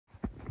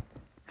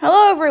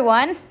Hello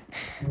everyone.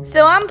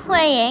 So I'm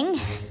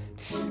playing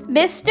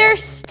Mr.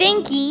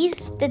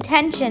 Stinky'S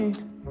Detention.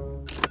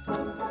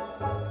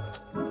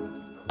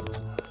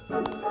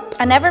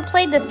 I never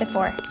played this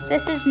before.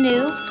 This is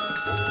new.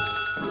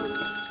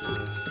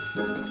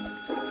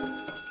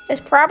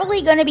 It's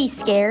probably gonna be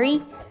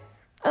scary.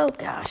 Oh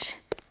gosh.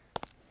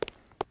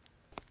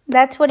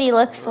 That's what he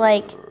looks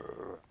like.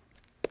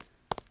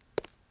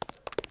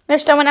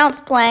 There's someone else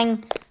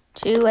playing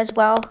too as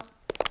well.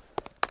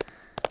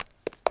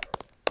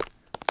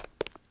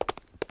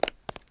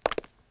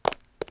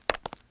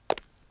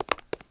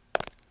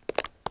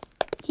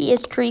 He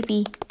is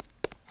creepy.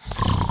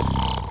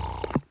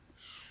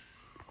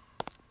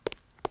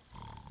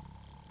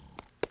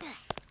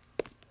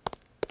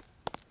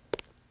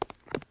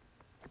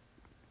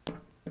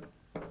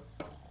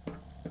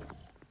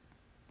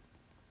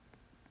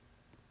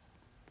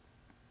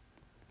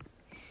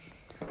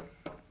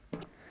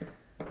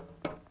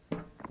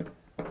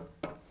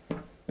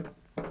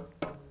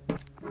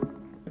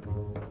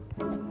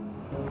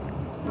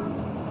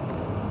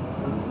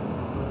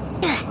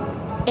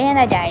 And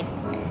I died.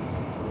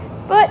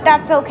 But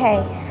that's okay.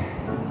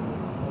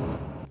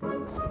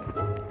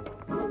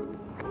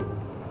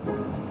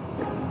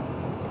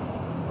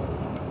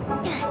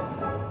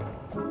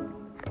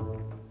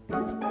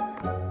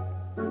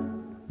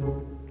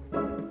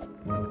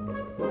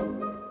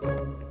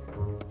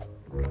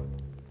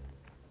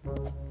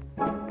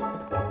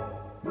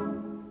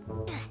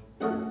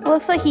 It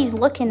looks like he's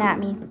looking at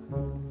me.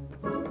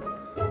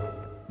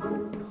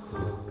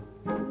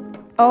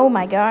 Oh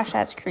my gosh,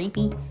 that's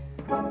creepy.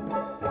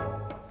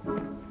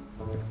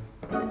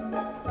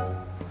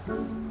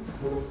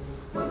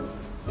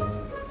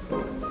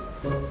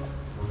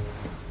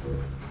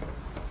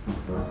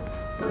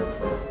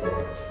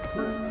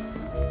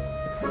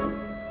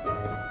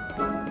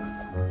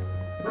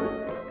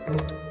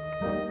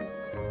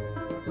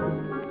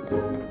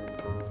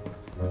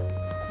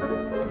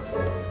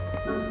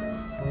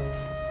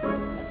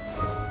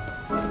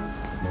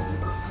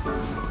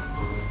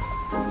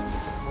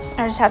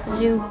 I just have to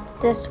do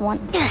this one.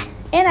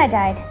 And I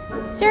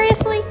died.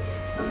 Seriously?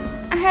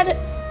 I had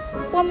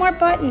one more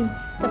button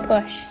to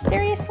push.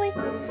 Seriously?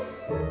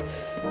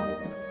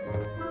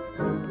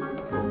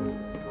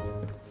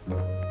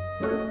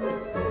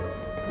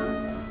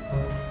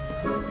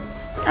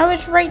 I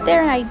was right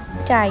there and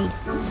I died.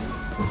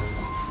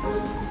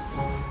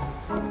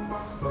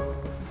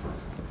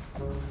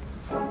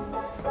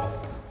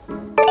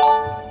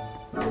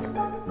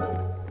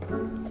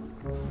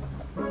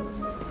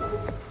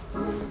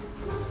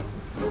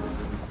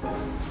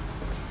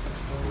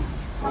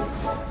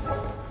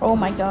 Oh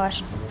my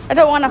gosh. I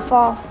don't want to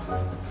fall.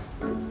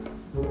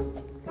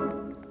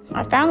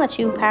 I found the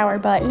 2 power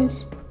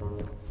buttons.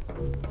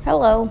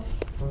 Hello.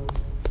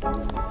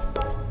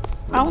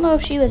 I don't know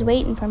if she was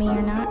waiting for me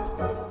or not.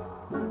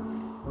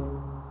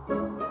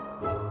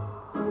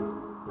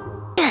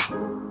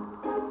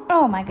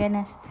 Oh my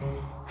goodness.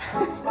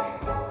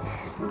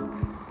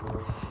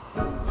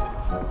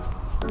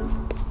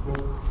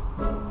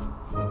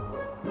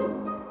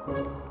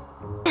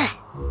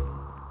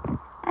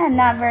 I'm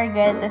not very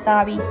good at this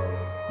hobby.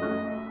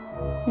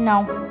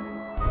 No.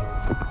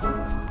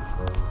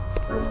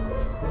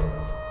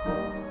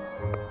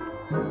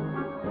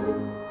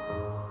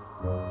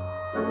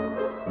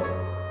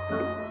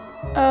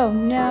 Oh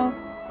no.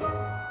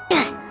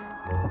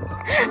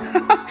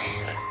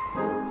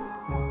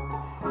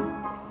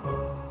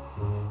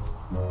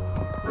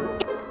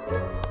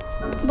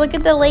 Look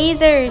at the lasers.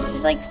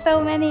 There's like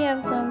so many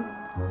of them.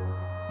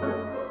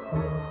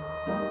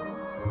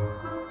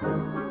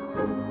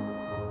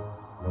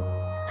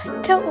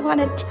 I don't want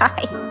to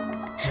die.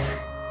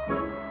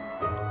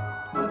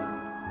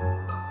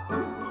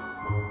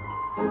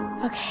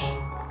 Okay.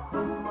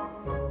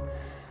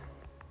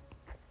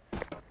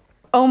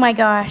 Oh my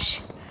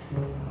gosh.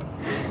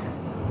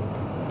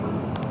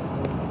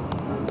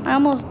 I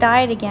almost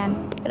died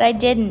again, but I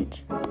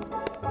didn't.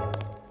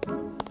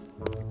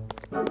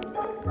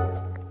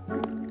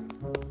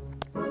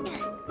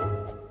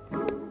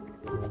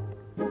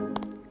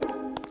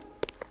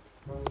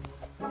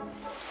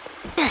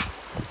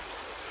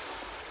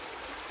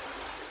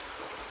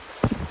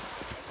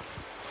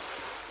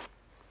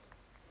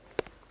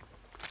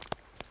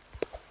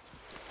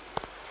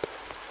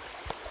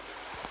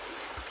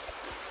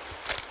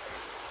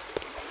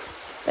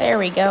 There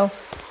we go.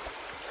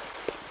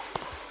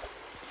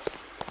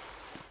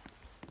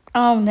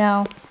 Oh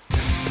no.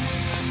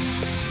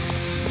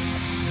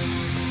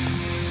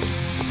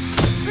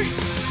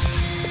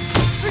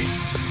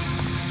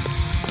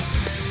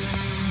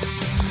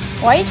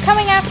 Why are you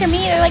coming after me?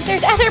 They're like,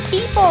 there's other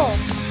people.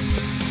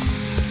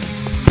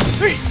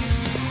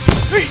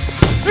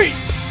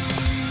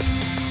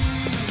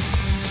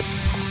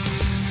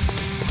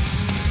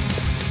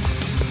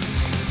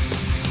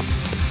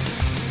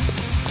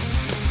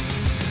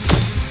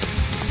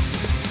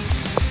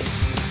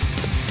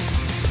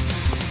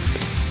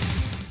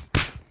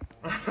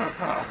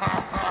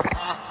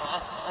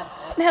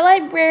 That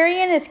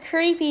librarian is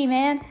creepy,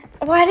 man.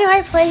 Why do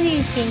I play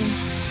these games?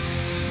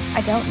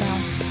 I don't know.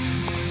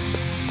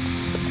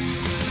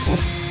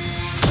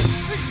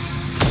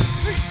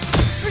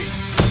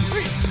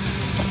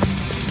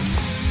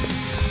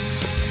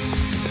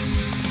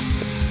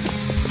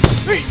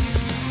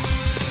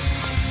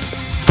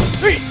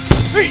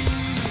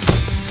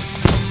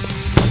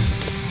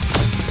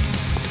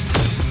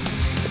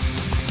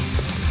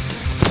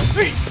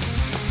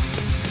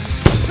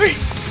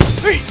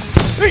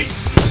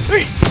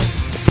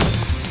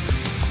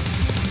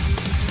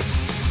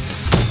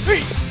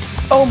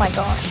 Oh my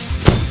gosh.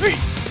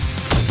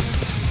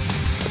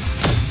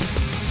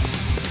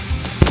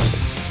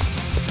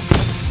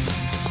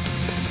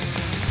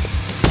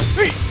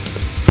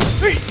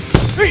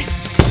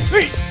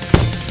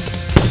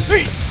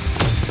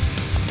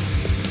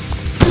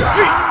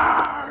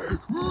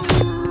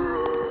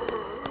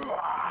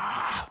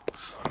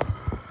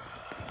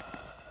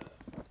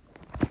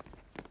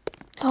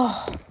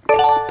 Oh.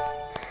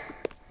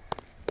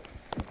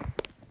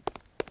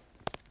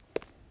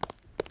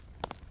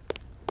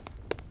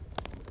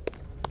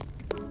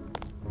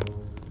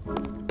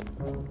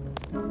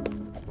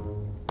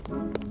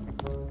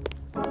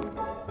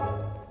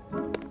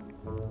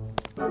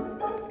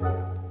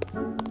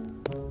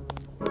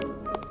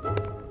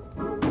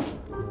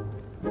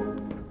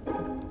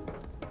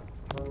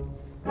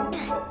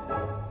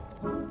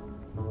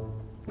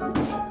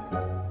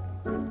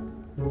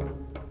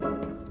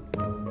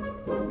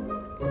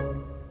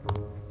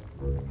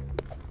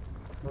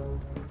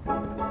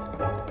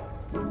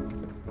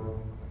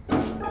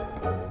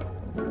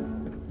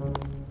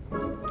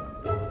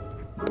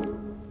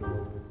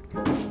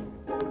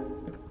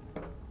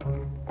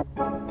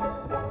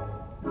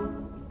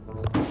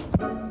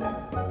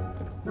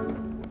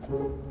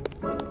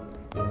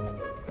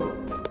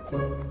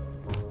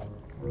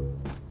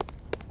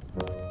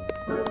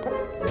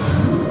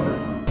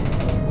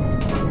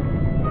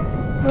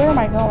 Where am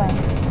I going?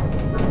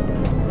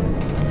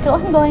 I feel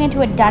like I'm going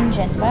into a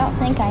dungeon, but I don't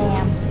think I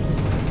am.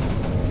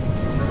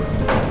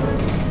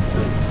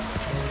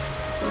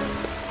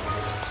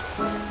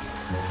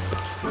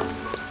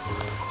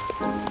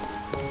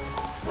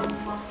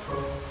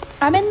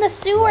 I'm in the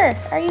sewer.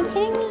 Are you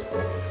kidding me?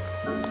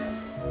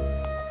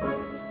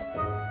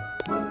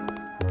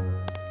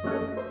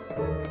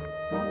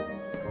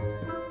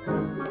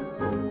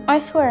 I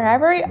swear,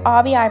 every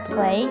obby I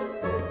play,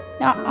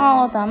 not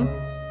all of them,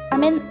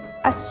 I'm in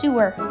a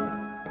sewer.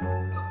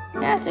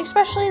 Yes,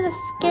 especially the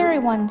scary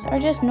ones, or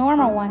just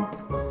normal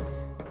ones.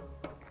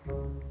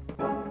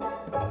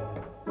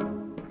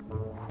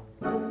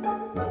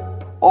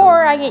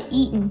 Or I get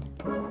eaten.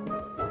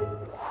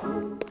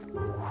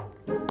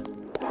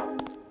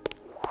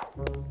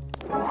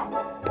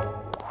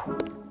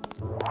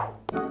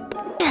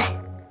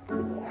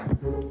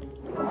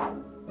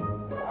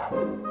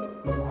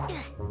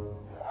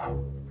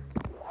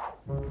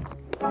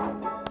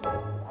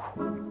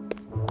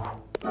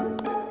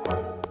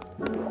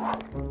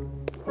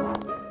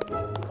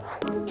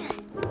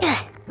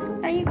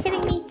 Are you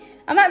kidding me?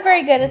 I'm not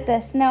very good at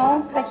this,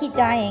 no, because I keep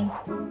dying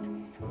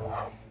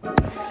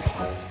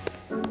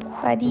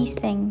by these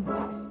things.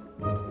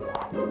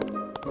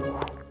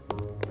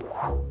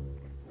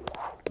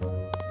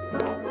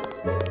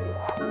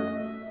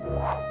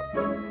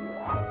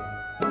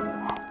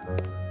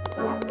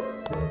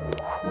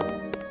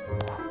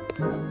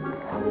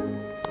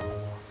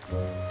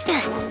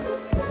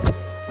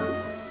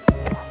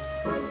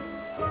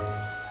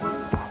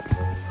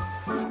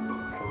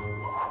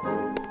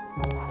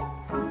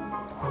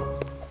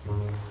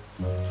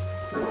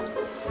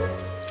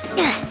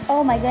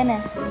 Oh my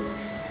goodness.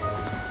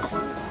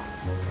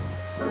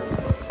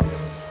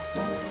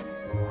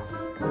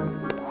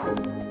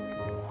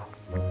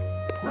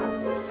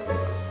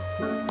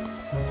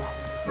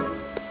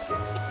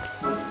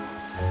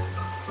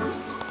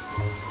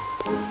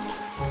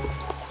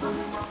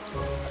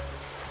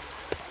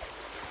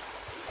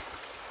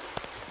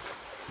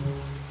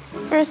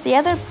 Where's the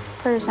other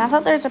person? I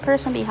thought there was a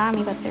person behind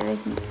me, but there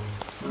isn't.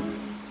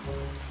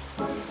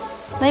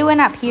 They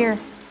went up here.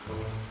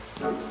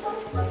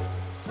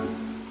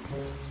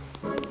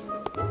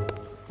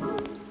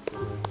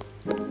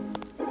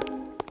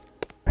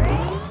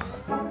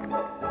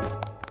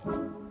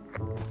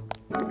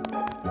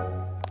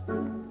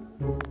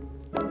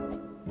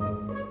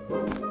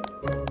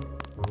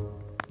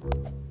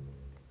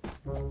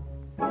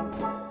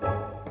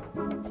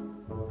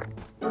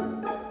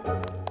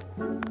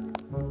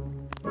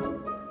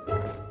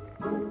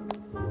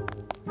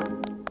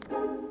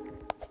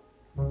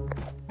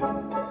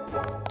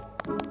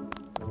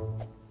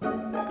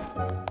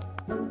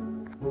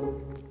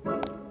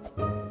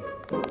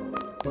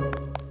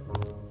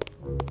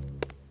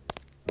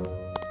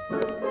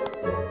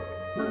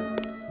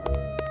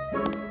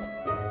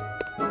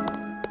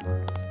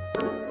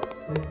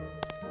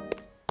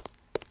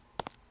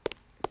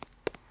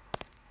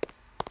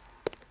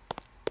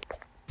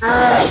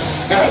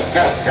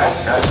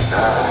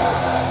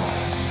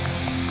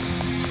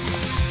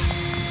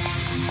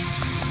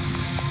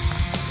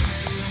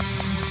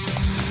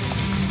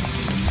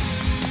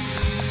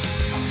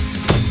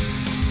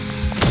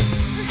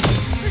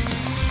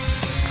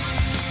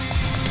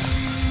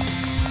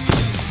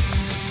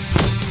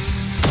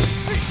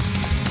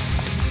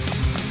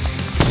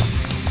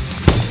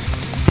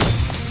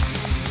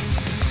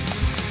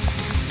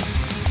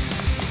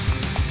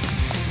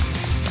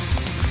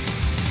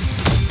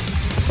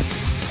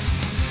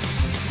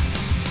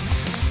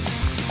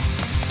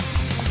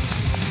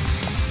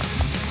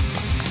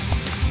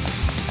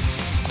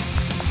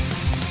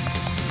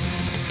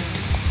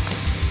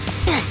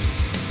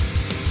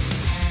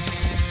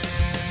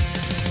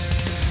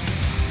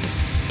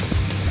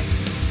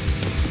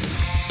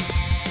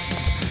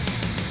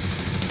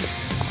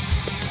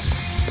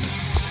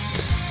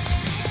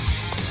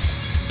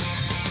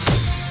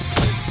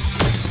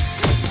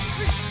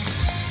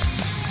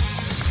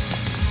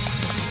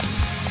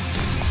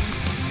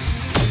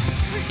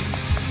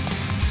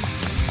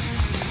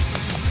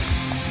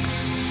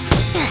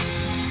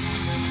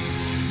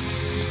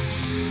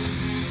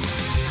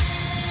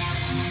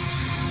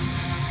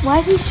 Why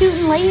is he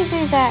shooting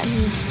lasers at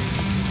me?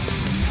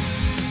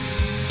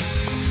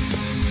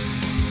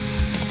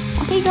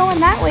 What are you going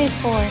that way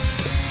for?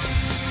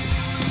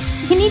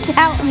 You need to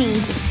help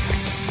me.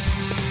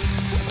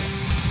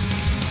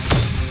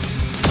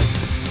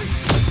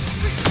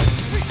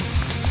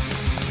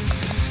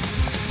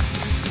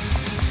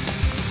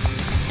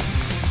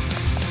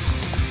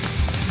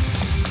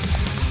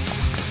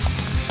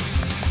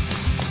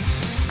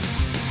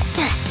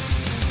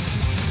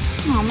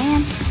 Oh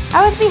man,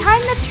 I was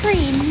behind the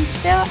tree and he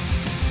still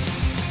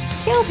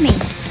killed me.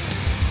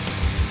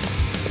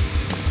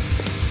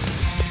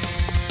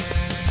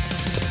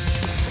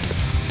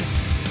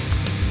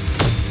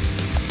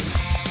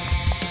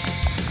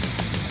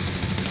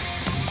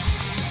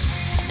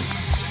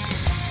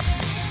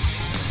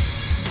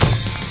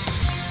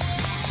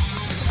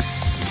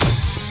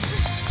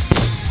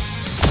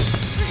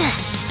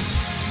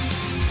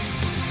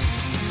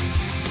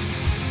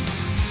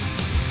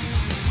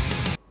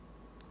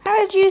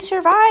 How did you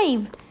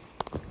survive?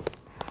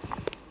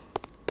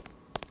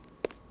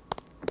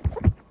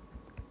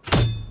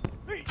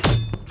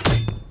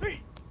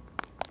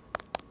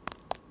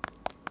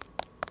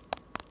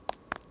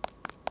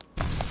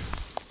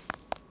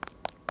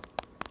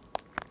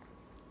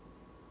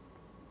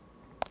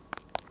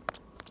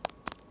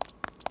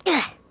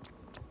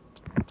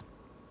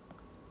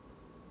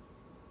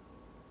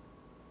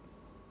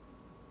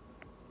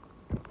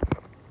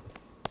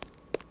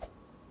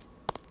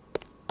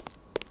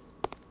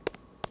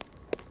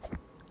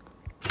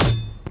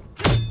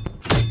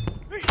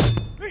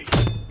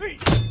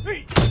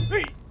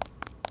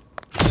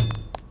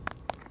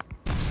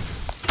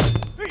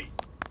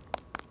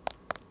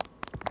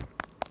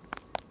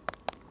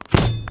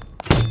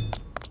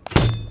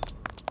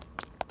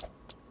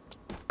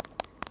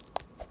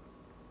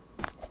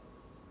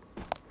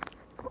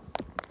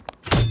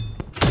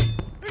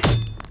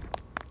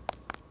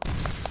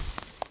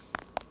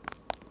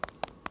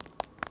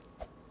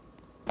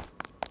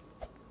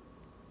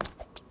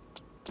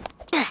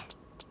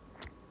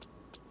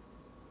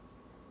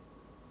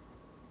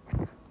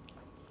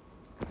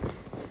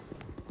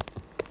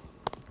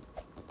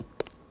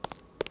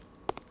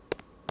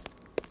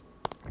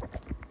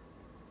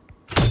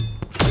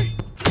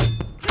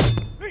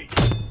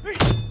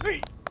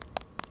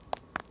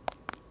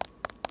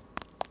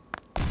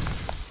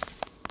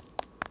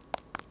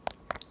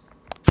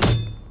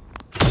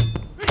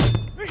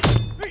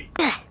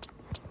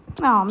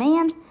 Oh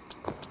man.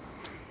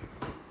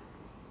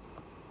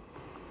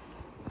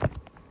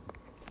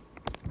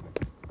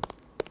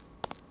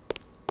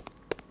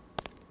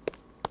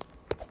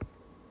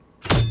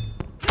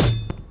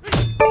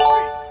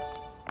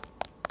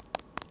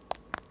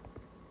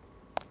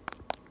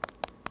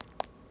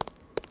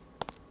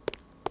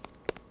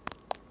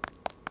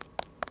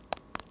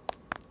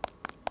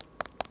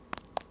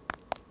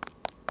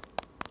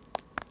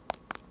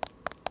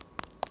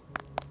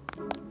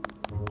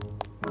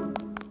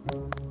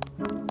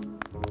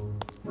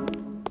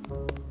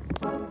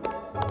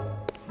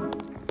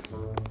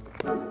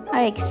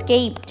 I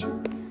escaped.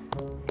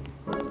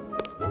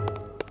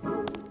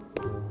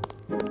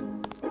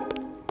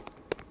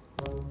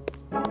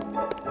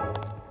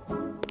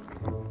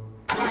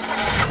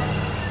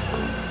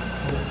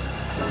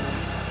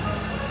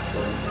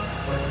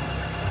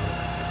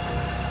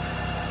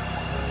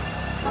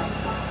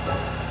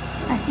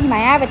 I see my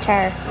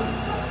avatar.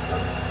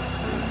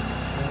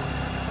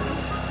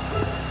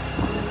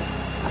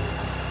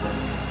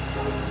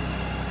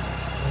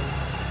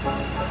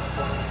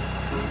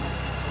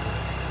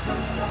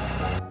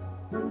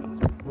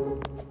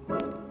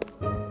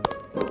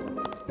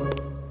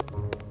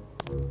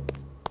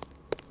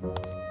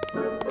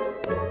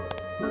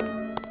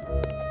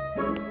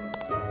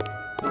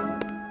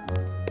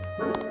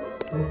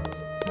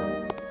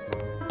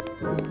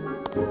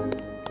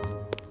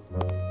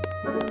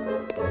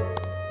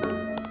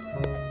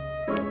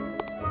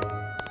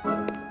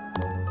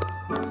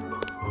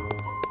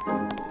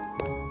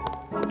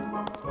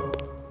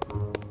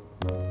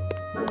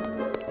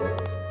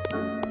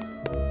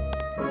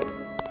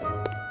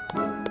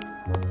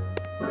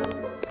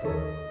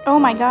 Oh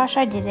my gosh,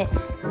 I did it.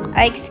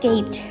 I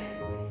escaped.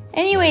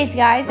 Anyways,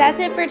 guys, that's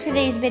it for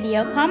today's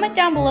video. Comment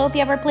down below if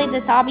you ever played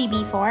this Obby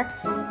before.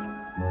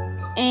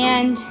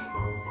 And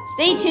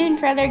stay tuned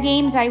for other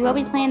games I will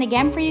be playing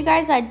again for you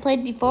guys I'd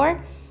played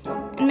before.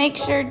 And make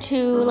sure to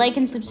like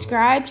and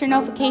subscribe, turn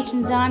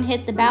notifications on,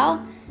 hit the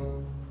bell.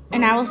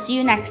 And I will see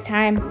you next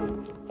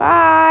time.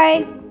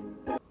 Bye!